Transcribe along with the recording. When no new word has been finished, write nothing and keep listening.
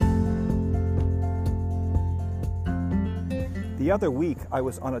The other week, I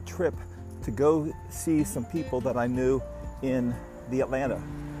was on a trip to go see some people that I knew in the Atlanta,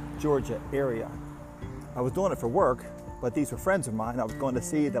 Georgia area. I was doing it for work, but these were friends of mine I was going to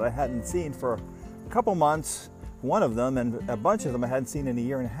see that I hadn't seen for a couple months, one of them, and a bunch of them I hadn't seen in a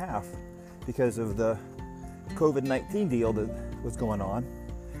year and a half because of the COVID-19 deal that was going on.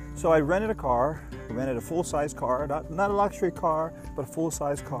 So I rented a car, rented a full-size car, not a luxury car, but a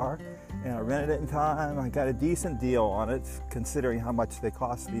full-size car, and I rented it in time. I got a decent deal on it, considering how much they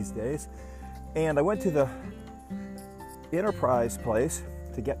cost these days. And I went to the Enterprise place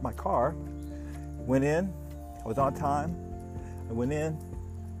to get my car, went in, I was on time, I went in,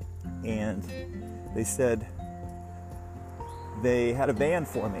 and they said they had a van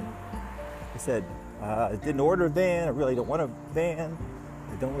for me. They said, I didn't order a van, I really don't want a van,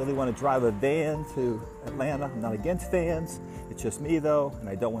 I don't really want to drive a van to Atlanta, I'm not against vans, it's just me though, and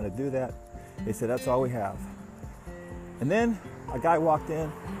I don't want to do that. They said, that's all we have. And then a guy walked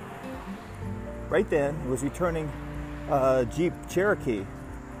in, right then, he was returning a Jeep Cherokee.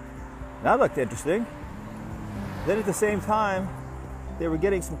 That looked interesting. Then at the same time, they were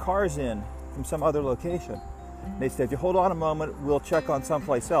getting some cars in from some other location. They said, if you hold on a moment, we'll check on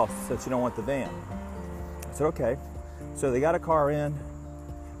someplace else since you don't want the van. I said, okay. So they got a car in.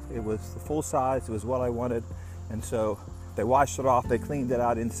 It was the full size. It was what I wanted. And so they washed it off. They cleaned it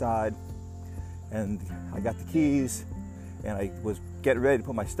out inside. And I got the keys. And I was getting ready to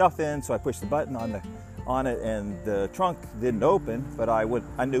put my stuff in. So I pushed the button on it, and the trunk didn't open. But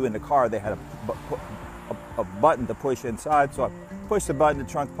I knew in the car they had a button to push inside. So I pushed the button. The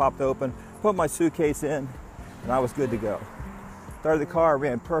trunk popped open. Put my suitcase in. And I was good to go. Started the car,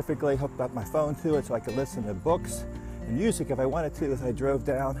 ran perfectly, hooked up my phone to it so I could listen to books and music if I wanted to as I drove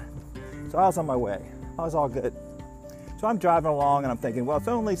down. So I was on my way. I was all good. So I'm driving along and I'm thinking, well, it's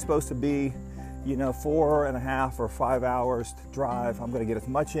only supposed to be, 4.5 or 5 hours to drive. I'm going to get as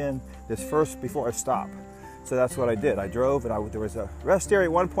much in this first before I stop. So that's what I did. I drove and there was a rest area.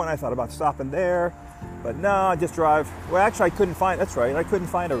 At one point I thought about stopping there, but no, I just drive. Well, actually I couldn't find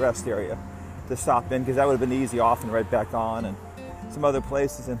a rest area to stop in because that would have been easy off and right back on, and some other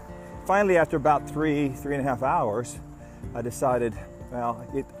places. And finally, after about 3.5 hours, I decided, well,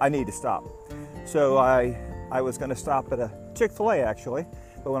 I need to stop. So I was going to stop at a Chick-fil-A actually,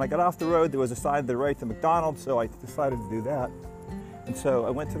 but when I got off the road, there was a sign to the right to McDonald's, so I decided to do that. And so I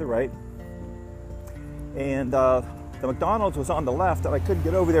went to the right, and the McDonald's was on the left, and I couldn't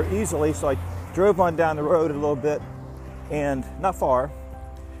get over there easily, so I drove on down the road a little bit, and not far,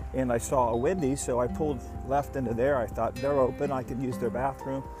 and I saw a Wendy's, so I pulled left into there. I thought they're open, I could use their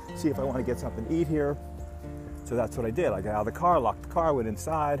bathroom, see if I want to get something to eat here. So that's what I did. I got out of the car, locked the car, went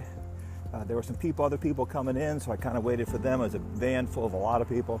inside. There were some other people coming in, so I kind of waited for them. It was a van full of a lot of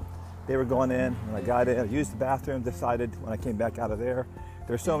people. They were going in. When I got in, I used the bathroom, decided when I came back out of there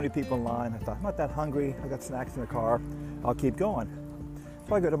were so many people in line. I thought, I'm not that hungry. I got snacks in the car. I'll keep going.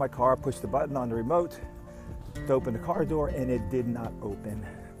 So I go to my car, push the button on the remote to open the car door, and it did not open.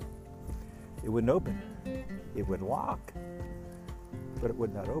 It wouldn't open. It would lock, but it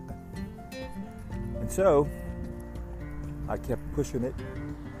would not open. And so I kept pushing it.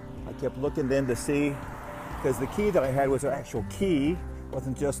 I kept looking then to see, because the key that I had was an actual key. It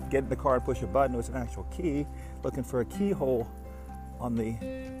wasn't just get in the car and push a button. It was an actual key. Looking for a keyhole on the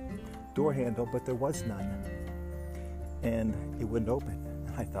door handle, but there was none. And it wouldn't open.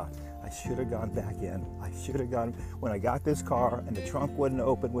 And I thought, I should have gone back in. When I got this car and the trunk wouldn't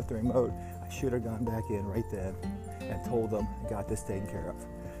open with the remote, I should have gone back in right then and told them and got this taken care of.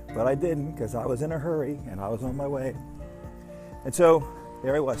 But I didn't, because I was in a hurry and I was on my way. And so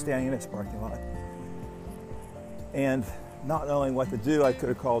there I was standing in this parking lot. And not knowing what to do, I could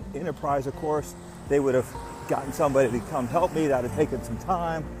have called Enterprise, of course. They would have gotten somebody to come help me. That would have taken some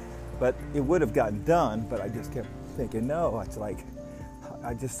time, but it would have gotten done. But I just kept thinking, no, it's like,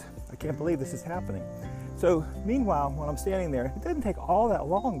 I can't believe this is happening. So meanwhile, when I'm standing there, it doesn't take all that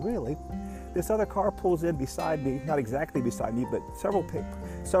long, really. This other car pulls in beside me, not exactly beside me, but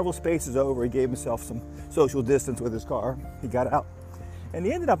several spaces over. He gave himself some social distance with his car. He got out. And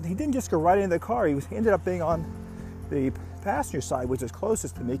he didn't just go right into the car. He ended up being on the passenger side, which is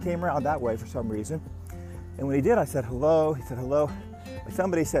closest to me. He came around that way for some reason. And when he did, I said, hello. He said, hello.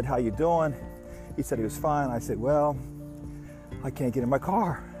 Somebody said, how you doing? He said he was fine. I said, well, I can't get in my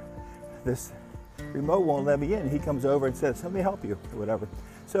car. This remote won't let me in. He comes over and says, let me help you, or whatever.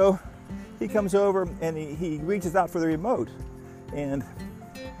 So he comes over and he reaches out for the remote. And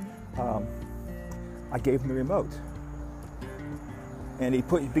I gave him the remote. And he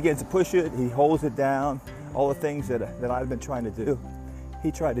begins to push it. He holds it down. All the things that I've been trying to do, he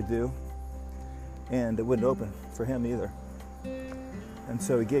tried to do. And it wouldn't open for him either. And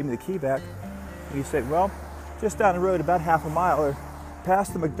so he gave me the key back, and he said, well, just down the road, about half a mile, or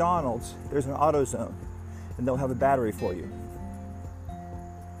past the McDonald's, there's an AutoZone, and they'll have a battery for you.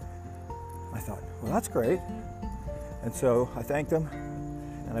 I thought, well, that's great. And so I thanked him,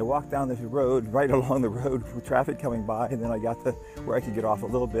 and I walked down the road, right along the road with traffic coming by, and then I got to where I could get off a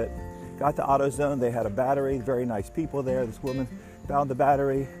little bit. Got to AutoZone, they had a battery, very nice people there. This woman found the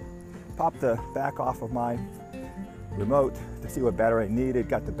battery, popped the back off of my remote to see what battery I needed,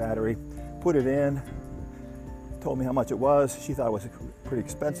 got the battery, put it in, told me how much it was. She thought it was pretty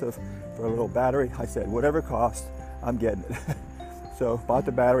expensive for a little battery. I said, whatever it costs, I'm getting it. So bought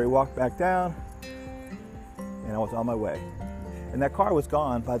the battery, walked back down, and I was on my way. And that car was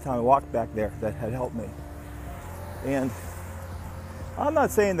gone by the time I walked back there that had helped me. And I'm not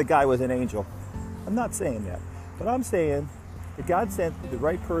saying the guy was an angel. I'm not saying that. But I'm saying that God sent the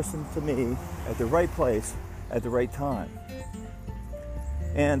right person to me at the right place at the right time.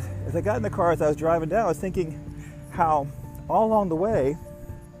 And as I got in the car, as I was driving down, I was thinking how all along the way,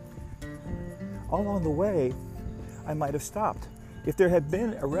 I might have stopped. If there had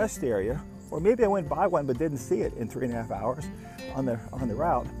been a rest area, or maybe I went by one but didn't see it in 3.5 hours on the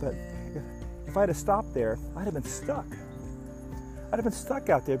route, but if I'd have stopped there, I'd have been stuck. I'd have been stuck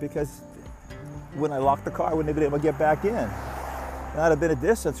out there because when I locked the car, I wouldn't have been able to get back in. And I'd have been a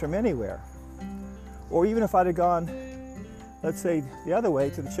distance from anywhere. Or even if I'd have gone, let's say, the other way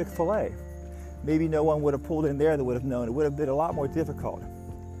to the Chick-fil-A, maybe no one would have pulled in there that would have known. It would have been a lot more difficult.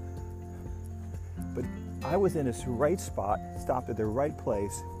 But I was in this right spot, stopped at the right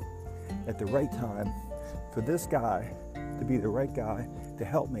place, at the right time, for this guy to be the right guy to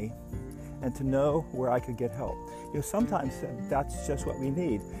help me and to know where I could get help. You know, sometimes that's just what we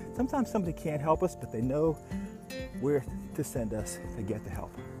need. Sometimes somebody can't help us, but they know where to send us to get the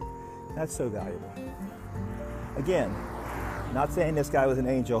help. That's so valuable. Again, not saying this guy was an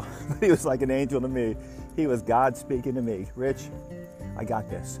angel, but he was like an angel to me. He was God speaking to me. Rich, I got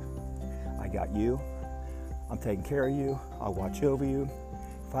this. I got you. I'm taking care of you. I'll watch over you.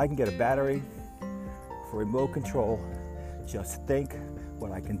 If I can get a battery for remote control, just think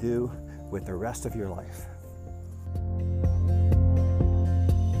what I can do with the rest of your life.